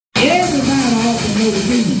know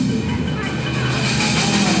Jesus.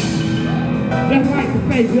 Just like to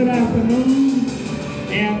say good afternoon,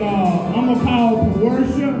 and I'm going to call to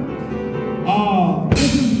worship.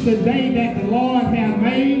 This is the day that the Lord has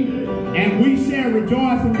made, and we shall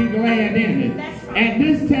rejoice and be glad in it. At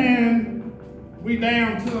this time, we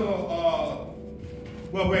down to,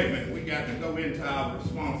 well, wait a minute. We got to go into our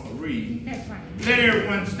responsive reading. That's right. Let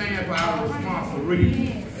everyone stand for our responsive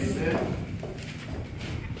reading. Yes.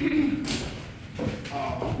 Amen.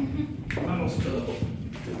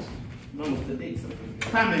 Minister Dixon,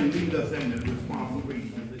 come and lead us in the responsive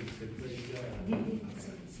reading.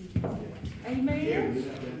 Amen.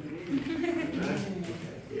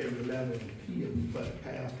 Every 11 P will be for the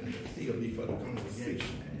pastor and the C will be for the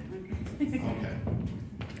congregation. Okay.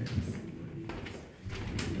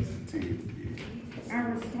 Our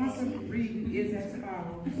responsive reading is as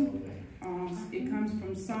follows. It comes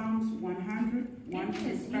from Psalms 100,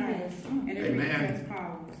 1-5, and it reads as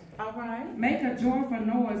follows. All right. Make a joyful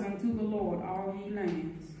noise unto the Lord, all ye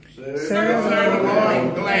lands. Serve the Lord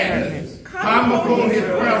with gladness. Come before his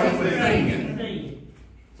presence with singing.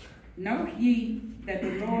 Know ye that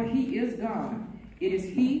the Lord, he is God. It is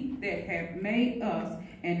he that hath made us,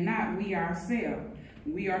 and not we ourselves.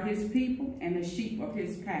 We are his people and the sheep of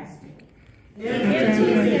his pasture. Enter into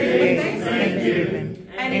his thanksgiving,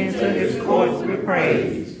 and into his courts with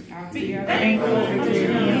praise. Be thankful unto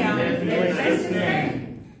him and bless his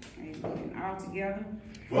name. Amen. All together.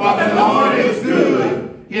 For the Lord is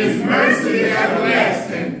good, his mercy is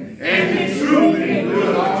everlasting, and his truth endures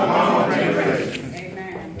to all generations.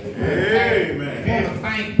 Amen. Amen. I want to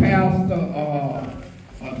thank Pastor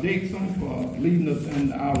Dixon for leading us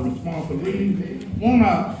in our responsive reading. I want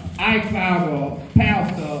to ask our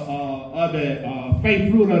pastor of the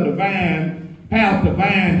Faith Fruit of the Vine, Pastor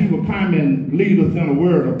Vine, he will come and lead us in a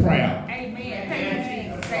word of prayer.